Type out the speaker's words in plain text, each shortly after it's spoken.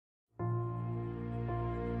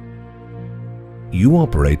You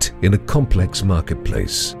operate in a complex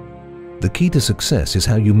marketplace. The key to success is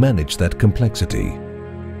how you manage that complexity.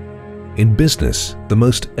 In business, the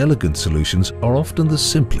most elegant solutions are often the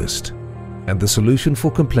simplest, and the solution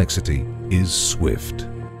for complexity is SWIFT.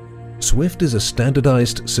 SWIFT is a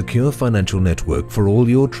standardized, secure financial network for all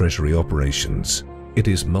your treasury operations. It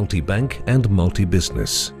is multi-bank and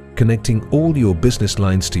multi-business, connecting all your business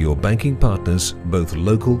lines to your banking partners, both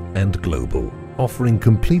local and global, offering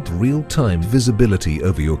complete real-time visibility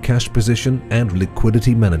over your cash position and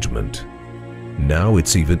liquidity management. Now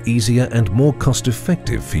it's even easier and more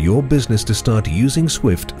cost-effective for your business to start using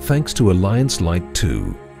SWIFT thanks to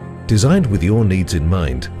Lite2. Designed with your needs in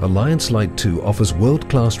mind, Lite2 offers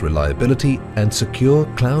world-class reliability and secure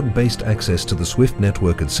cloud-based access to the SWIFT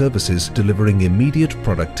network and services, delivering immediate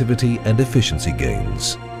productivity and efficiency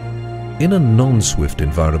gains. In a non-SWIFT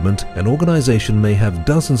environment, an organization may have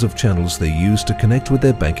dozens of channels they use to connect with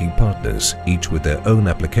their banking partners, each with their own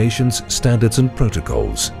applications, standards and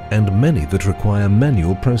protocols, and many that require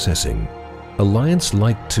manual processing.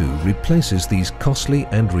 Lite2 replaces these costly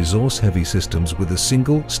and resource-heavy systems with a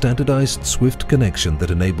single, standardized SWIFT connection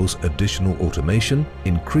that enables additional automation,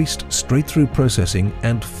 increased straight-through processing,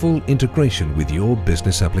 and full integration with your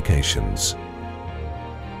business applications.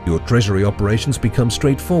 Your treasury operations become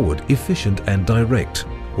straightforward, efficient, and direct,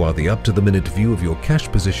 while the up-to-the-minute view of your cash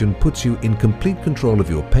position puts you in complete control of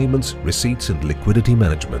your payments, receipts, and liquidity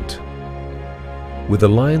management. With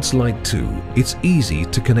Lite2, it's easy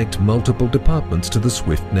to connect multiple departments to the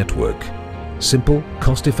SWIFT network. Simple,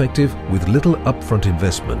 cost-effective, with little upfront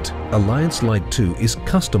investment, Lite2 is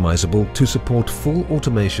customizable to support full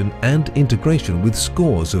automation and integration with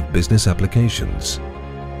scores of business applications.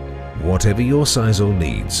 Whatever your size or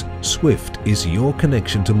needs, SWIFT is your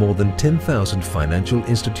connection to more than 10,000 financial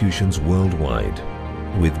institutions worldwide.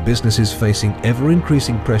 With businesses facing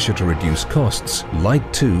ever-increasing pressure to reduce costs,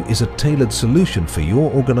 Lite2 is a tailored solution for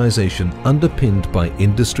your organization underpinned by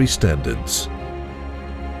industry standards.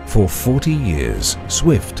 For 40 years,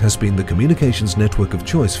 SWIFT has been the communications network of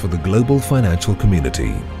choice for the global financial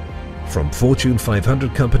community. From Fortune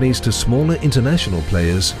 500 companies to smaller international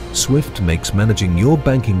players, SWIFT makes managing your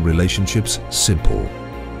banking relationships simple.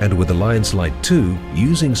 And with Lite2,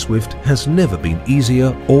 using SWIFT has never been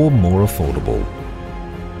easier or more affordable.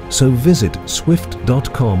 So visit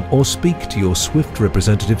swift.com or speak to your SWIFT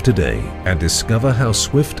representative today and discover how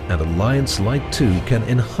SWIFT and Lite2 can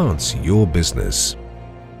enhance your business.